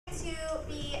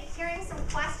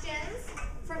questions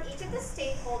from each of the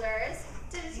stakeholders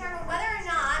to determine whether or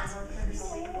not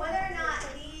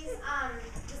these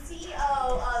the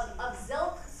CEO of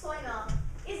Zilk Soy Milk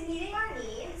is meeting our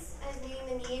needs and is meeting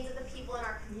the needs of the people in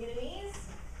our communities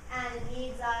and the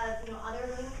needs of other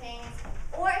living things,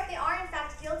 or if they are in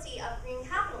fact guilty of green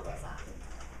capitalism.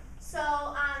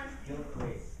 So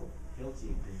Guilty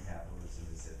of green capitalism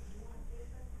is if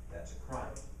that's a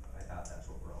crime. I thought that's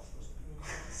what we're all supposed to be.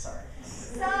 Sorry.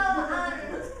 So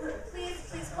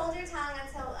please hold your tongue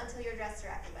until you're addressed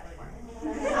directly by the board. So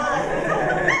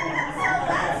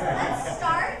let's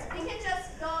start. We can just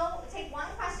take one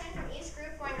question from each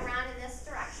group going around in this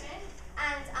direction,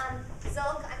 and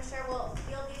Zilk, I'm sure, will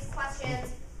field these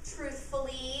questions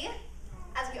truthfully,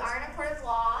 as we are in a court of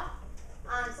law.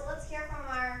 So let's hear from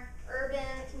our urban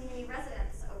community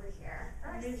residents over here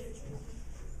first.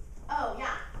 Oh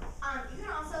yeah. You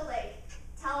can also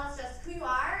tell us just who you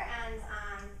are and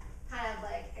kind of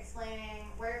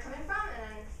explaining where you're coming from, and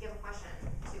then give a question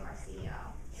to our CEO.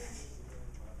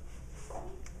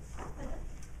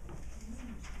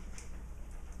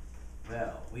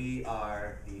 Well, we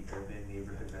are the urban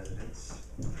neighborhood residents,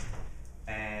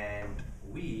 and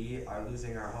we are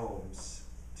losing our homes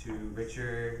to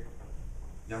richer,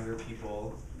 younger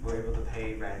people who are able to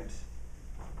pay rent,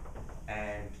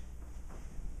 and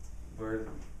we're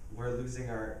losing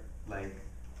our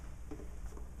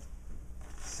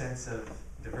sense of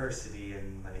diversity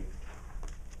and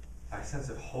our sense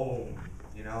of home,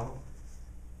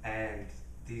 and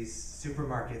these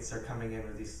supermarkets are coming in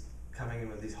with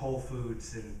these Whole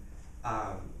Foods and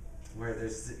where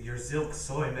there's your Zilk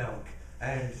soy milk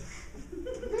and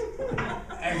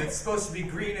it's supposed to be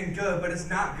green and good, but it's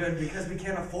not good because we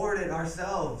can't afford it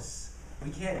ourselves.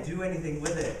 We can't do anything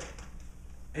with it.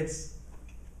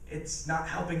 It's not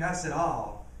helping us at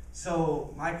all.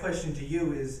 So my question to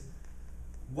you is,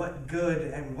 what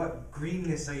good and what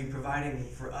greenness are you providing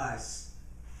for us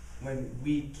when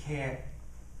we can't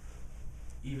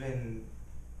even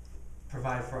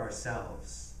provide for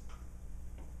ourselves?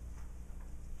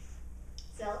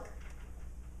 Zilk?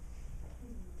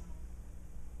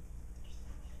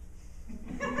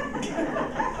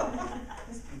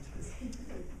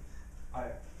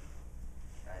 I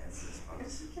answer this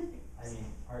one. I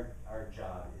mean, our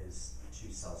job is to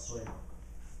sell soy milk.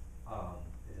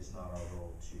 It is not our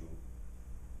role to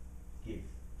give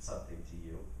something to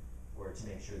you or to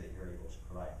make sure that you're able to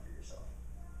provide for yourself.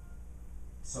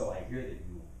 So I hear that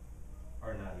you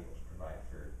are not able to provide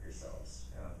for yourselves,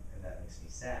 and that makes me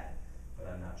sad, but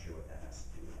I'm not sure what that has to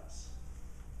do with us.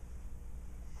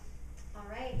 All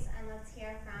right, and let's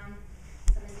hear from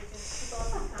some indigenous people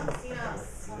from Campesinos.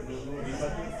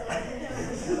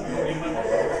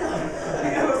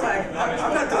 I was like,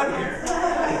 I'm not done here. I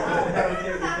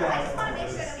just want to make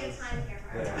sure that we have time here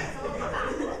for everyone.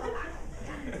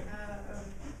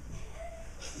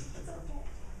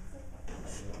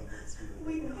 So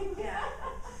we'll come back.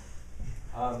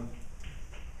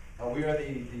 We are the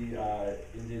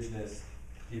indigenous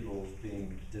peoples being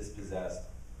dispossessed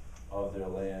of their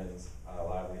lands,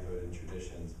 livelihood, and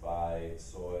traditions by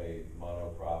soy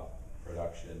monocrop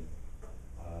production.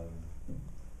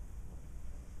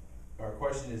 Our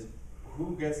question is,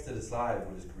 who gets to decide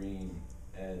what is green,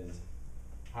 and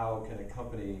how can a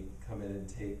company come in and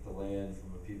take the land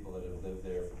from a people that have lived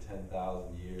there for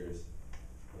 10,000 years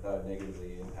without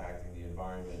negatively impacting the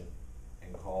environment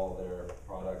and call their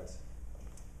product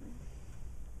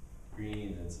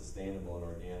green and sustainable and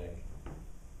organic?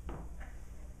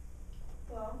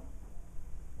 Well,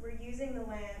 we're using the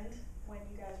land when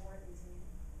you guys weren't using it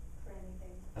for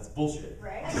anything. That's bullshit.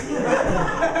 Right? Please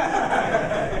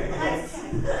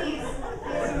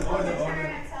hold your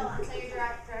turn until you're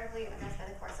directly addressed by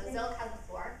the court. So Zilk has the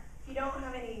floor. If you don't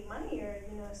have any money or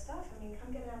stuff,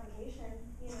 come get an application.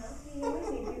 You always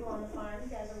need people on the farm. You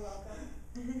guys are welcome.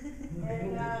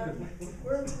 And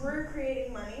we're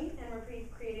creating money, and we're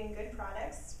creating good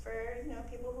products for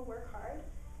people who work hard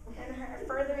and are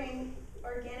furthering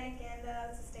organic and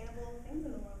sustainable things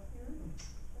in the world.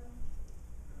 So.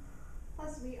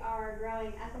 Plus, we are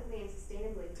growing ethically and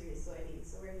sustainably produced soybeans,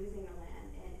 so we're using the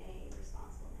land in a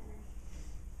responsible manner.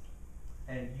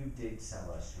 And you did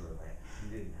sell us your land.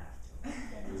 You didn't have to.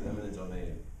 It was eminent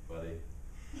domain, buddy.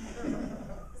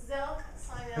 Zilk,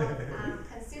 soy milk,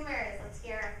 consumers. Let's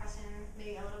hear a question,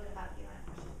 maybe a little bit about you and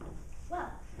a question.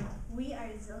 Well, we are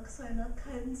Zilk soy milk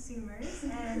consumers,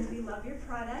 and we love your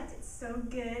product. It's so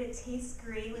good. It tastes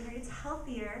great. We heard it's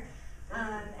healthier,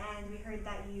 and we heard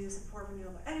that you support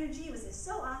renewable energy. It was just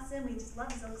so awesome. We just love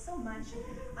Zilk so much,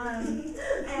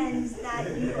 and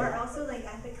that you are also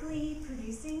ethically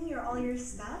producing all your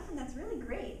stuff, and that's really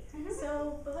great.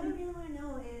 So but what I really want to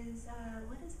know is,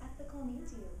 what does ethical mean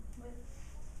to you?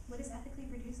 What does ethically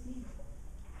produced mean?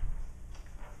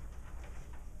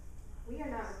 We are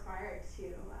not required to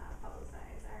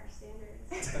publicize our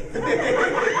standards. It's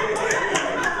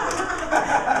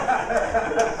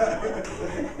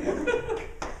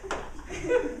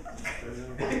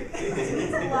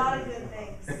a lot of good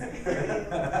things.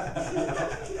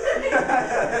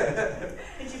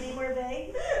 Could you be more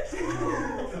vague?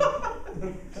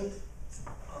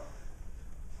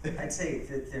 I'd say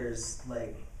that there's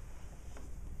like,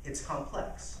 it's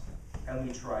complex, and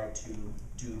we try to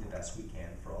do the best we can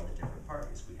for all the different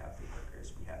parties. We have the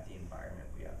workers, we have the environment,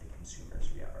 we have the consumers,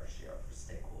 we have our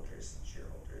stakeholders and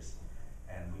shareholders,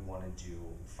 and we want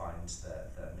to find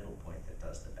the middle point that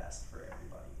does the best for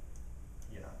everybody,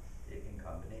 you know, in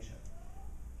combination.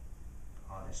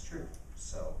 Honest truth.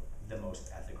 So the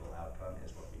most ethical outcome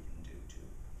is what we can do to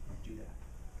do that,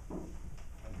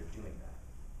 and we're doing that.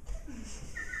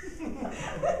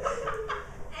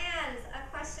 And a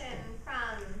question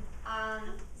from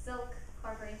Zilk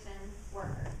Corporation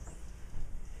workers.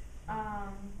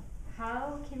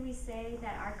 How can we say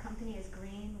that our company is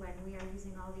green when we are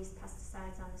using all these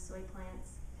pesticides on the soy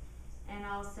plants? And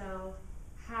also,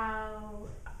 how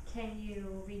can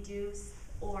you reduce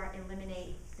or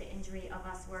eliminate the injury of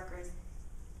us workers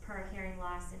per hearing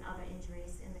loss and other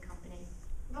injuries in the company?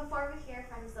 Before we hear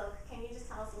from Zilk, can you just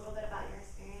tell us a little bit about your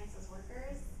experience as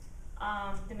workers?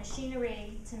 The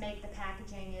machinery to make the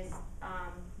packaging is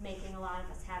making a lot of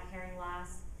us have hearing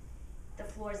loss. The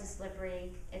floors are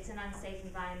slippery. It's an unsafe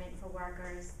environment for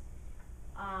workers.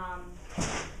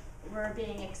 We're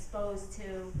being exposed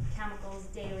to chemicals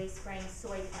daily, spraying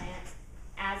soy plants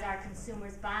as our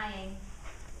consumers buying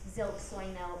Zilk soy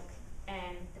milk,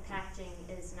 and the packaging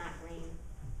is not green.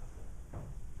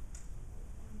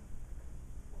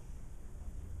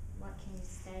 What can you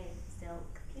say,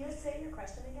 Zilk? Can you say your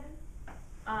question again?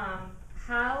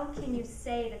 How can you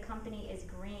say the company is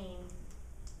green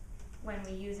when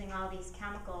we're using all these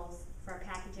chemicals for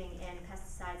packaging and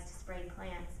pesticides to spray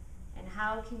plants? And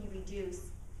how can you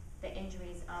reduce the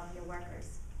injuries of your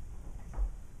workers?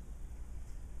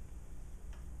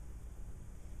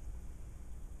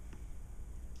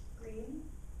 Green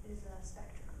is a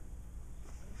spectrum.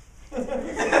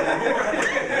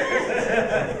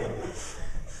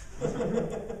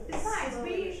 Besides,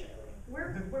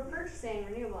 we're purchasing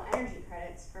renewable energy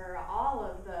credits for all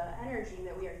of the energy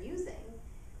that we are using.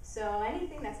 So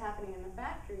anything that's happening in the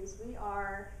factories, we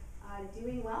are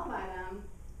doing well by them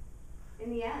in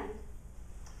the end.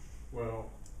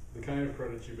 Well, the kind of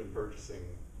credits you've been purchasing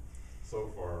so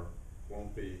far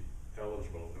won't be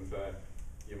eligible. In fact,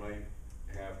 you might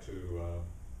have to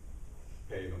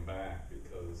pay them back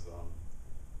because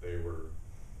they were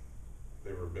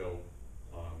built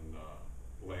on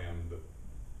land that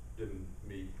didn't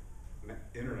meet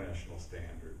international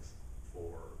standards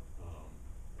for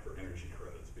energy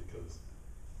credits because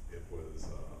it was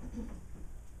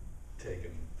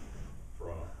taken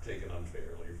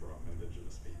unfairly from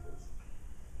indigenous peoples.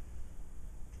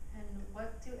 And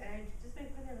what do energy, just maybe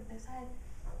put it on the side,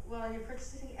 well, you're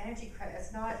purchasing energy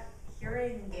credits, not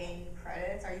hearing gain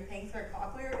credits. Are you paying for their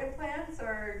cochlear implants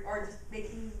or just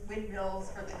making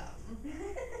windmills for them?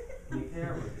 We pay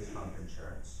our workers' comp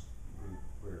insurance.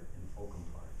 We're in full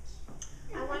compliance.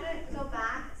 I want to go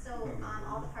back so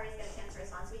all the parties get a chance to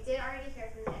respond. So we did already hear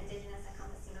from the indigenous and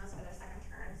campesinos for their second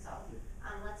turn. So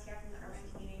let's hear from the urban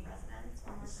community residents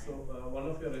one more time. So one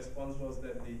of your response was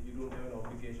that you don't have an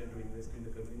obligation to invest in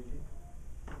the community,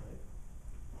 right?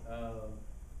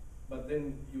 But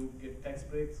then you get tax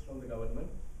breaks from the government,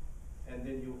 and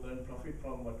then you earn profit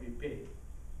from what we pay.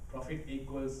 Profit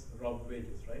equals robbed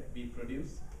wages, right? We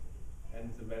produce,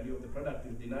 and the value of the product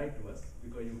is denied to us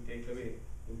because you take away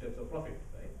in terms of profit,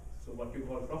 right? So what you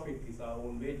call profit is our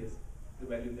own wages, the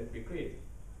value that we create.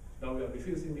 Now we are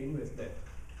refusing to invest that.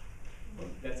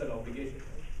 That's an obligation,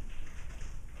 right?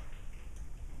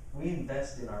 We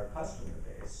invest in our customer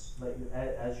base. Like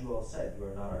as you all said, you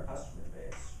are not our customer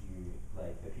base.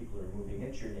 Like the people who are moving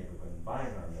into your neighborhood and buying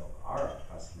our milk are our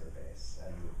customer base,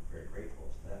 and we're very grateful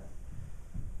to them.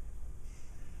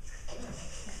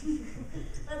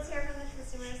 Let's hear from the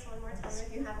consumers one more time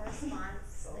if you have a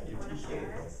response that you want to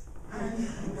share.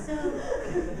 So,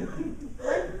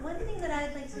 one thing that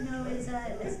I'd like to know is,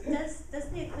 does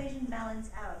the equation balance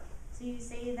out? So you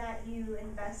say that you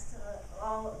invest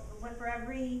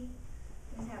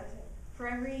for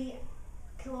every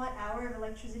kilowatt hour of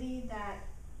electricity that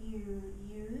you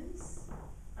use,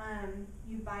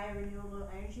 you buy a renewable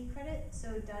energy credit.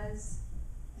 So does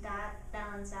that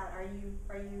balance out? Are you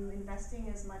investing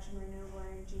as much in renewable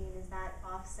energy, and is that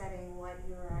offsetting what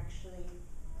you're actually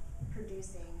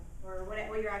producing or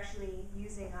what you're actually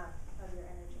using up of your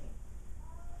energy.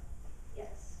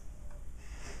 Yes.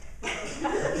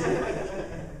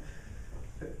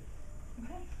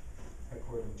 Okay.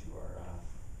 According to our,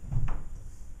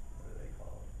 what do they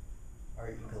call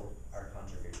it? Our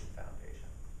Conservation Foundation.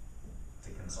 It's a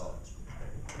consultants group.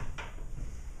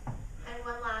 And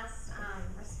one last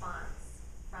response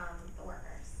from the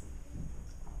workers.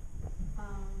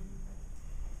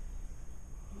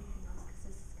 Anything else? 'Cause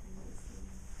this is kind of the same.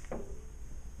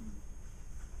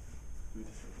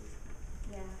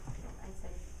 Yeah, I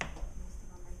said most of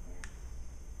them right there.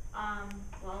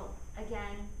 Well,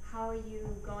 again, how are you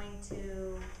going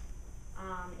to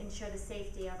ensure the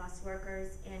safety of us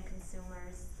workers and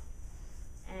consumers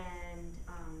and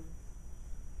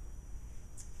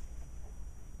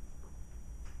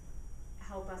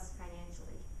help us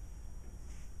financially,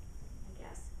 I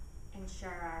guess, ensure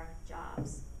our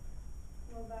jobs?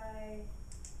 Well, by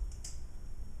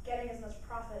getting as much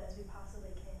profit as we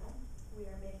possibly can, we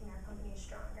are making our company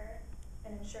stronger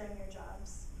and ensuring your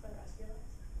jobs for the rest of your lives.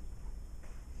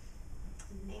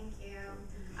 Thank you.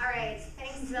 All right,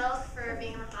 thanks Zilk for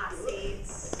being in the hot seat.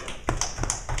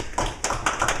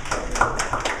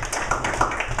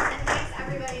 And thanks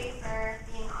everybody for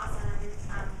being awesome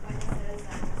witnesses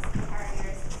and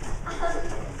partners.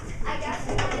 I guess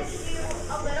we wanted to do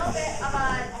a little bit of a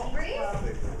debrief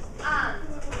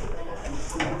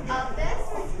of this,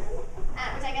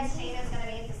 which I guess Shane is going to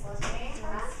be facilitating for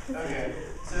us. Okay,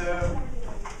 so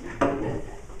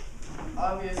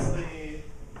obviously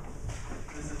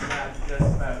this is not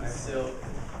just about silk,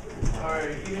 or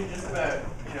even just about,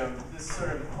 you know, this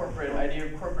sort of corporate idea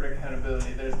of corporate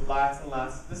accountability. There's lots and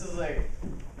lots. This is like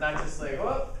not just like,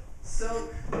 oh,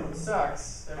 silk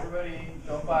sucks. Everybody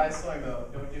don't buy soy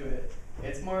milk. Don't do it.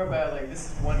 It's more about like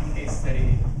this is one case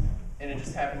study, and it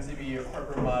just happens to be a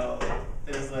corporate model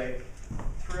that is like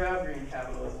throughout green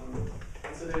capitalism.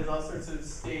 And so there's all sorts of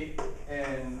state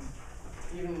and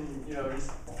even, you know,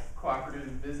 just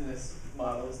cooperative business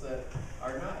models that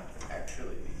are not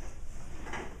actually.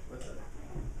 What's that?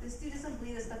 This dude doesn't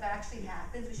believe this stuff actually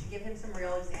happens. We should give him some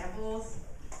real examples.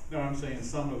 No, I'm saying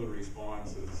some of the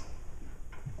responses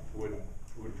would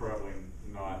probably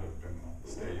not have been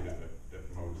stated at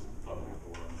most public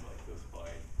forums like this by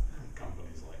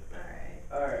companies like that.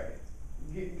 Alright.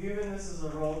 Given this is a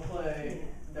role play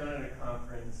done at a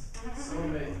conference, some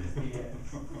of it is the end.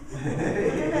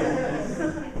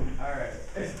 Alright.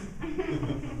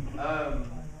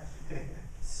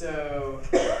 So,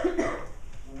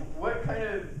 what kind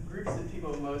of groups did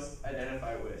people most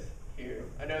identify with here?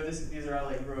 I know these are all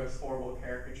like gross, horrible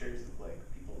caricatures of like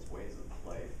people's ways of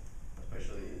life,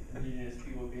 especially indigenous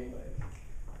people being like,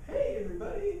 hey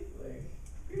everybody, like,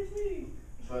 here's me.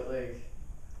 But like,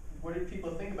 what did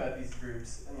people think about these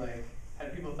groups, and like,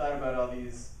 had people thought about all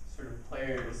these sort of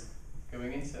players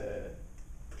going into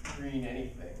green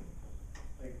anything?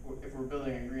 Like, if we're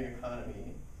building a green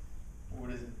economy,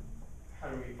 how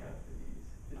do we account for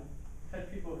these?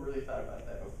 Had people really thought about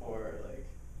that before? Like,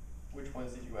 which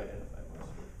ones did you identify most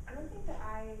with? I don't think that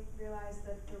I realized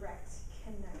the direct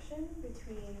connection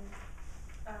between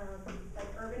like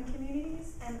urban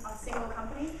communities and a single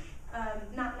company.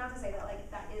 Not to say that like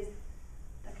that is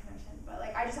the connection, but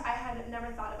like I had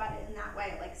never thought about it in that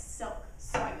way, like silk,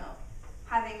 soy milk,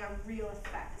 having a real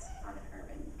effect on an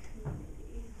urban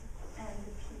community and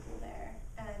the people there.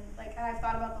 And like, and I've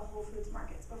thought about the Whole Foods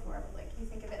markets before, but like you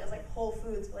think of it as like Whole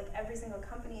Foods, but like every single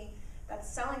company that's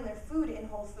selling their food in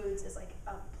Whole Foods is like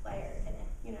a player in it.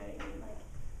 You know what I mean? Like,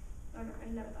 I don't know, I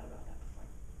never thought about that before.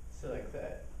 So like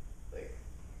that, like,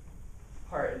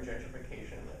 part in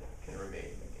gentrification that can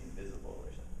remain like invisible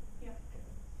or something. Yeah.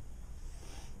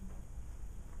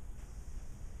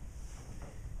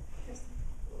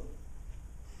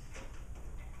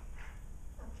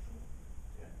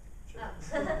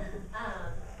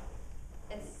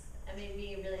 It made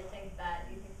me really think that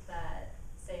you think that,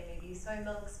 say, maybe soy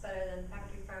milk's better than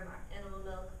factory farm or animal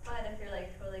milk, but if you're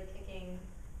like totally kicking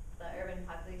the urban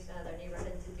population out of their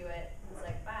neighborhood to do it, it's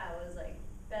like, wow, was like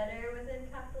better within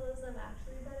capitalism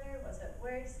actually better? Was it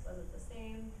worse? Was it the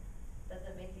same? Does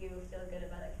it make you feel good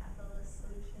about a capitalist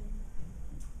solution?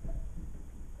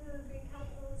 Ooh, green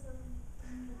capitalism.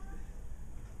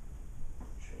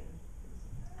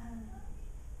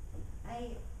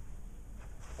 I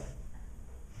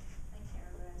can't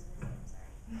remember what I was gonna say,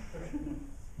 I'm sorry.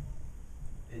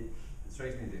 It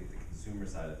strikes me that the consumer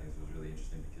side of things was really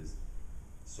interesting because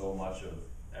so much of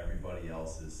everybody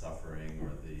else's suffering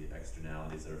or the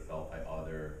externalities that are felt by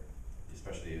other,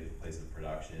 especially at the place of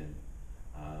production,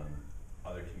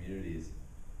 other communities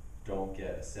don't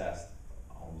get assessed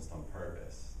almost on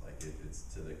purpose. Like it's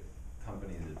to the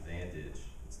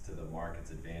to the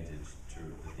market's advantage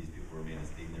that these people remain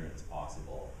as ignorant as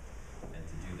possible. And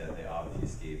to do that, they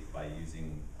obfuscate by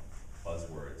using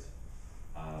buzzwords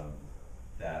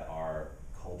that are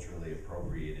culturally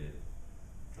appropriated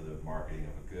for the marketing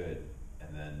of a good,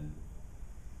 and then,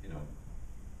 you know,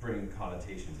 bring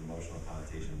connotations, emotional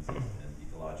connotations, and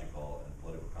ecological and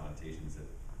political connotations that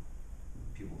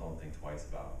people don't think twice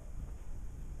about.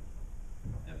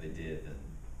 And if they did, then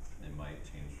it might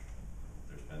change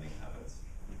their spending habits.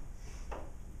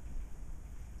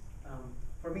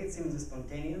 For me, it seems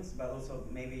spontaneous, but also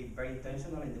maybe very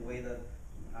intentional in the way that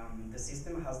the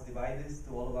system has divided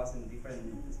to all of us in different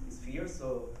spheres.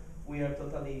 So we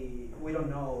don't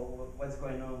know what's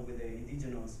going on with the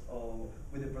indigenous, or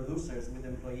with the producers, with the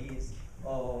employees,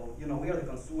 or, you know, we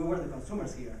were the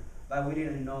consumers here, but we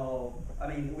didn't know. I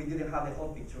mean, we didn't have the whole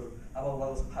picture about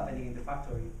what was happening in the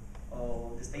factory,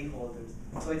 or the stakeholders.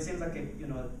 So it seems like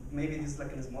maybe this is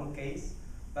like a small case,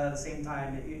 but at the same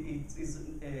time,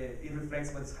 it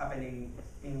reflects what's happening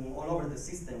in all over the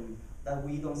system that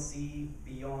we don't see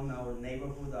beyond our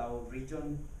neighborhood, our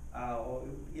region, or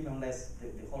even less the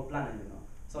whole planet. You know.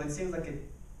 So it seems like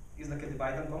it's like a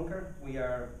divide and conquer. We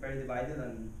are very divided,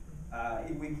 and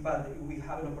if we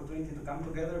have an opportunity to come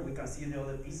together, we can see the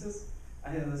other pieces,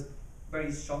 and it was very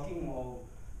shocking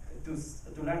to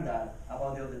learn that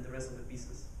about the rest of the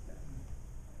pieces.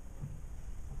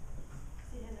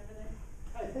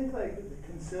 I think like the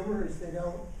consumers, they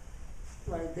don't,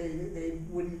 like they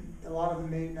wouldn't, a lot of them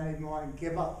may not even want to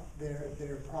give up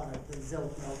their product, the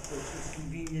Zilk milk, which is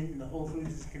convenient, and the Whole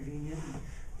Foods is convenient. And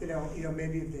they don't,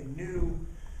 maybe if they knew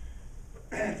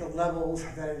the levels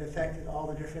that it affected all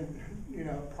the different,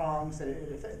 prongs, that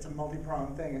it's a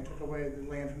multi-pronged thing. It took away the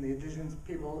land from the indigenous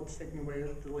people, it's taking away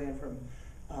the land from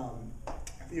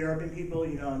the urban people,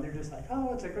 and they're just like,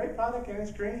 oh, it's a great product and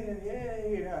it's green and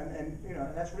yay, and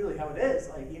that's really how it is.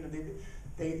 Like,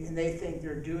 they think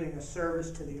they're doing a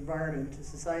service to the environment, to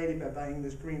society, by buying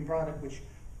this green product, which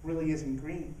really isn't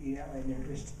green, and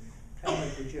they're just kind of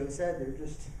like what Joe said, they're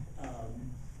just,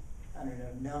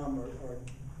 numb or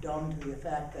dumb to the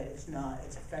fact that it's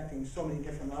affecting so many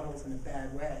different levels in a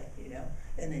bad way,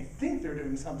 and they think they're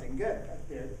doing something good, but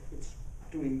it's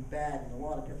doing bad in a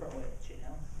lot of different ways,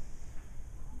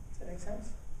 Does that make sense?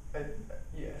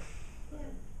 Yeah.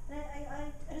 Yeah, and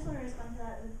I just want to respond to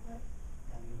that with what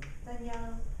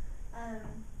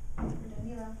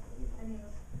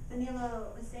Danilo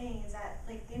was saying, is that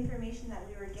like the information that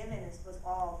we were given was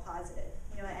all positive,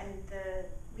 and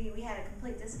we had a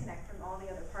complete disconnect from all the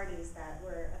other parties that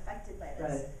were affected by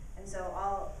this, Right. and so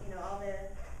all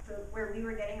where we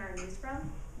were getting our news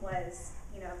from was,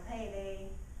 hey,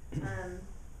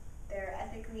 they're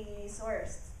ethically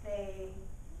sourced, they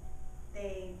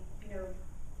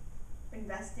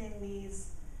invest in these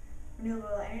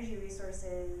renewable energy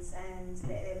resources, and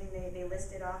they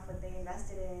listed off what they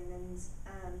invested in, and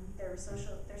they're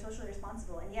socially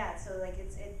responsible. And yeah, so like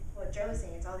it's what Joe was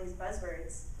saying, it's all these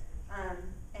buzzwords,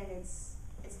 and it's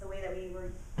the way that we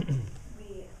were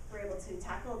able to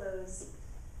tackle those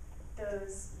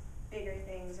bigger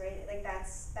things, right? Like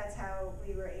that's how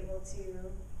we were able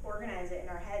to organize it in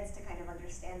our heads to kind of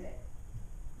understand it,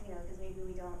 because maybe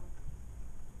we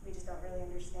just don't really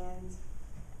understand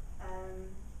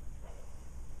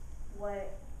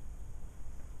what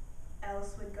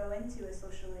else would go into a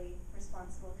socially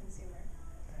responsible consumer.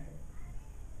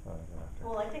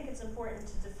 Well, I think it's important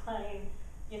to define,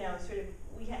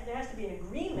 there has to be an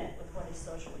agreement with what is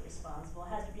socially responsible. It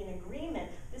has to be an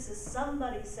agreement. This is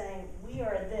somebody saying, we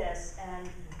are this, and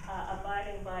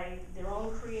abiding by their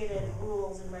own created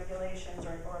rules and regulations,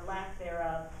 or lack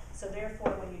thereof. So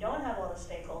therefore, when you don't have all the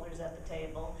stakeholders at the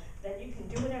table, then you can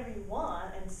do whatever you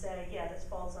want and say, yeah, this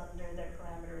falls under the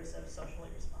parameters of socially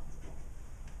responsible.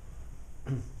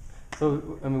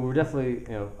 So, I mean, we're definitely,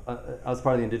 I was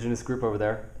part of the indigenous group over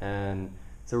there, and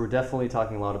so we're definitely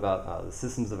talking a lot about the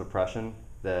systems of oppression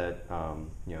that,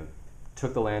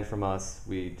 took the land from us.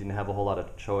 We didn't have a whole lot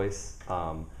of choice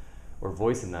or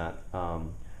voice in that.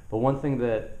 But one thing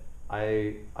that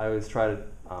I always try to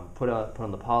put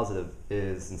on the positive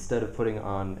is, instead of putting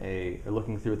on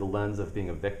looking through the lens of being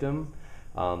a victim,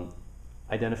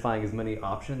 identifying as many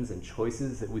options and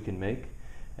choices that we can make.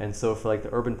 And so for like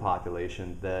the urban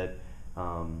population that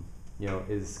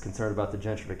is concerned about the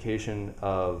gentrification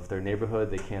of their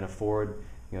neighborhood, they can't afford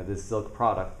this silk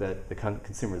product that the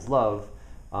consumers love,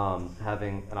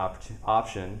 having an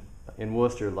option in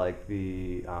Worcester like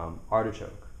the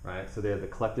artichoke, right? So they have the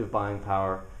collective buying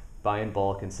power, buy in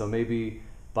bulk, and so maybe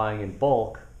buying in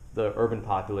bulk, the urban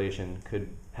population could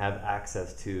have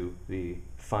access to the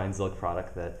fine silk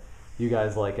product that you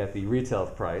guys like at the retail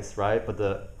price, right? But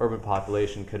the urban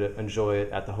population could enjoy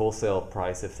it at the wholesale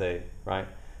price if they, right,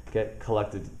 get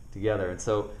collected together. And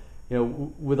so,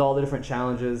 with all the different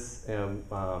challenges,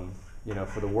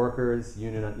 for the workers,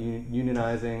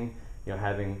 unionizing,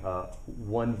 having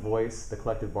one voice, the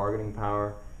collective bargaining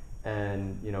power,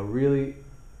 and really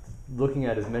looking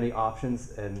at as many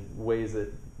options and ways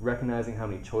that recognizing how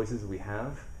many choices we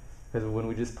have. Because when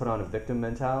we just put on a victim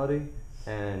mentality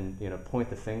and point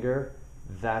the finger,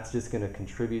 that's just going to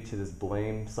contribute to this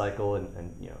blame cycle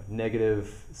and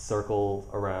negative circle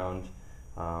around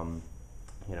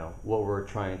what we're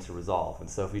trying to resolve. And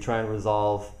so if we try and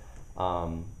resolve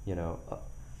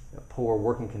poor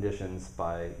working conditions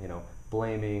by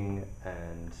blaming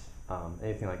and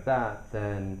anything like that,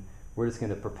 then we're just going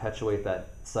to perpetuate that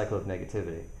cycle of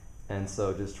negativity. And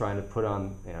so just trying to put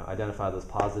on, identify those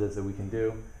positives that we can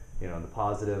do, the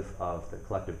positive of the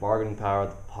collective bargaining power,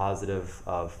 the positive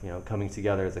of coming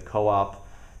together as a co-op,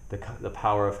 the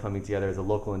power of coming together as a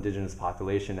local indigenous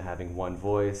population, having one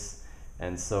voice.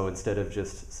 And so instead of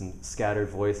just some scattered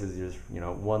voices, there's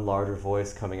one larger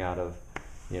voice coming out of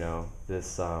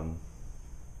this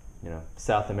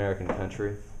South American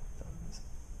country.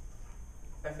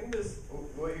 I think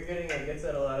what you're getting at gets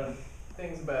at a lot of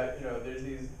things about, there's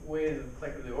these ways of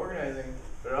collectively organizing,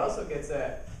 but it also gets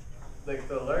at like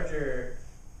the larger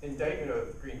indictment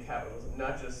of green capitalism,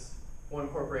 not just one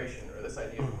corporation or this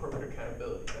idea of corporate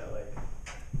accountability, that like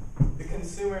the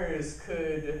consumers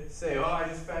could say, oh, I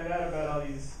just found out about all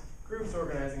these groups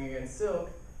organizing against silk,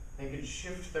 they could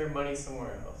shift their money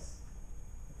somewhere else.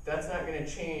 That's not going to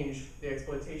change the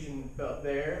exploitation belt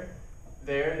there.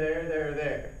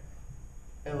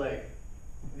 And like,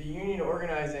 the union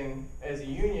organizing as a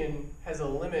union has a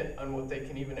limit on what they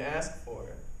can even ask for.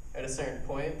 At a certain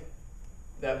point,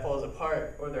 that falls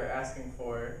apart, or they're asking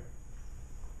for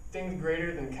things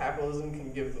greater than capitalism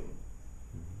can give them.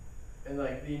 And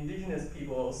like the indigenous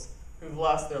peoples who've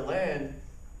lost their land,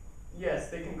 yes,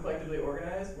 they can collectively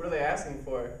organize. What are they asking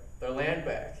for? Their land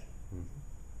back.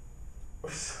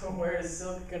 So where is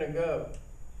silk gonna go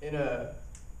in a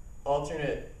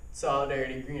alternate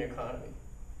solidarity green economy?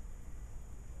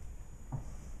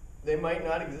 They might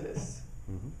not exist.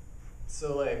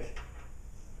 So like,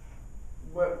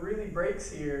 what really breaks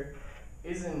here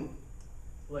isn't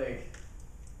like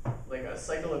a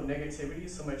cycle of negativity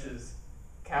so much as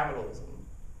capitalism.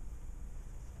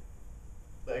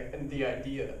 Like, and the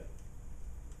idea.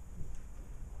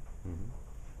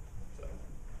 So.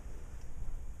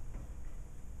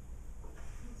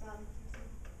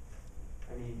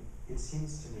 I mean, it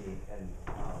seems to me, and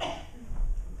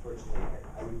unfortunately,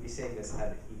 I would be saying this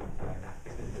had even not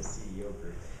been in the CEO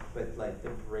group, but like the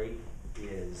break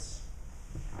is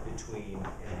between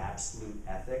an absolute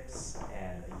ethics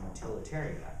and a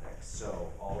utilitarian ethics. So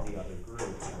all the other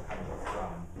groups are coming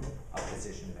from a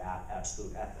position of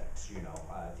absolute ethics.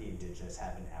 The indigenous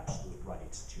have an absolute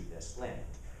right to this land,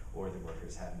 or the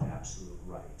workers have an absolute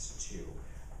right to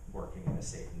working in a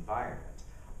safe environment,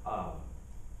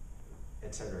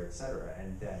 et cetera, et cetera.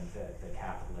 And then the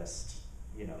capitalist,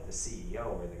 the CEO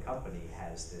or the company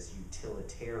has this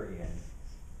utilitarian.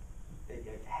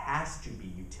 It has to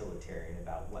be utilitarian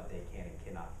about what they can and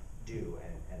cannot do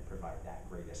and provide that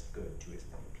greatest good to as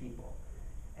many people.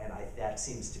 And that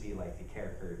seems to be like the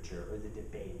caricature or the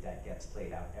debate that gets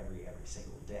played out every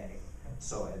single day.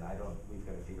 So, and we've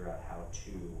got to figure out how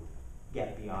to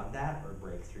get beyond that or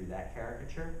break through that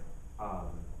caricature.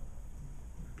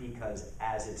 Because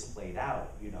as it's played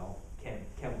out,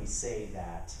 can we say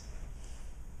that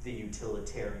the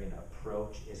utilitarian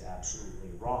approach is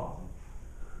absolutely wrong?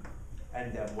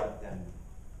 And then what then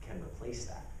can replace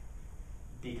that?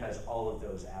 Because all of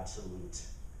those absolute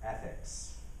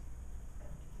ethics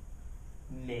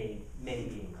may be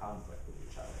in conflict with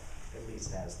each other, at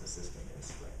least as the system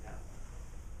is right now.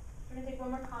 We're going to take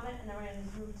one more comment and then we're going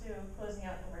to move to closing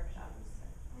out the workshop.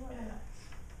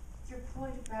 Your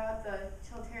point about the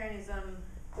utilitarianism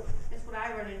is what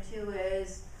I run into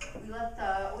is we let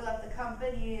the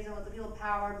companies and let the people of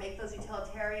power make those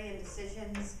utilitarian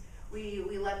decisions. We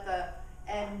let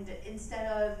and instead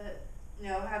of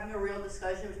having a real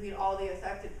discussion between all the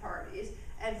affected parties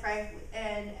and frankly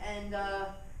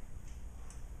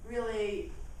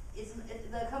really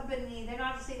the company, they're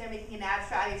not just saying they're making an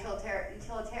abstract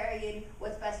utilitarian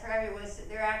what's best for everyone.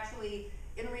 They're actually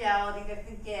in reality they're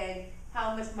thinking,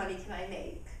 how much money can I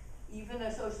make? Even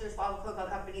a socially responsible Coca-Cola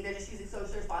company, they're just using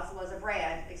socially responsible as a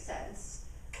brand, makes sense.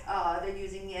 They're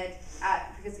using it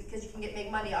because you can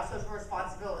make money off social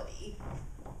responsibility.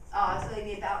 So they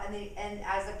need that, and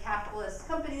as a capitalist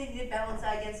company, they need to balance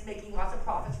that against making lots of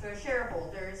profits for their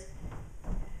shareholders.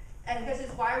 And because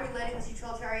it's why are we letting this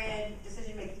utilitarian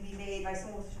decision making be made by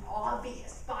someone with such an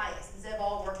obvious bias instead of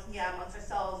all working out amongst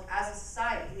ourselves as a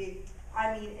society?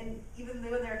 I mean, and even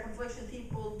when there are conflicts,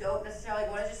 people don't necessarily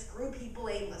want to just screw people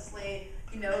aimlessly.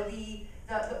 You know, the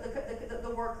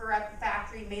worker at the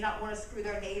factory may not want to screw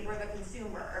their neighbor, the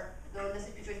consumer. Though in this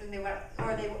situation, they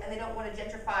don't want to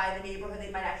gentrify the neighborhood they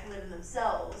might actually live in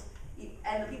themselves.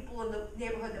 And the people in the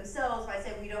neighborhood themselves might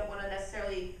say we don't want to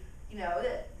necessarily, you know,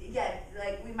 again,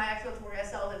 like we might actually have to work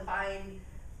ourselves and find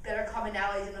better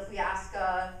commonalities than if we ask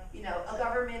a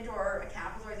government or a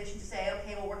capitalist organization to say,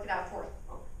 okay, we'll work it out for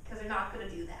you, because they're not going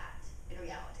to do that in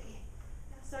reality.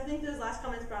 So I think those last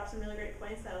comments brought up some really great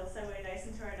points that'll segue nice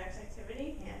into our next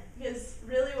activity. Yeah. Because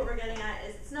really what we're getting at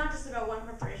is it's not just about one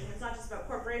corporation, it's not just about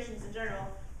corporations in general.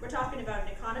 We're talking about an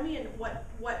economy and what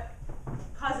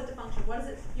causes it to function, what is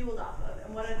it fueled off of,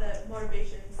 and what are the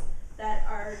motivations that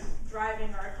are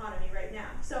driving our economy right now.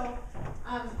 So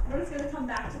we're just going to come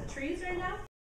back to the trees right now.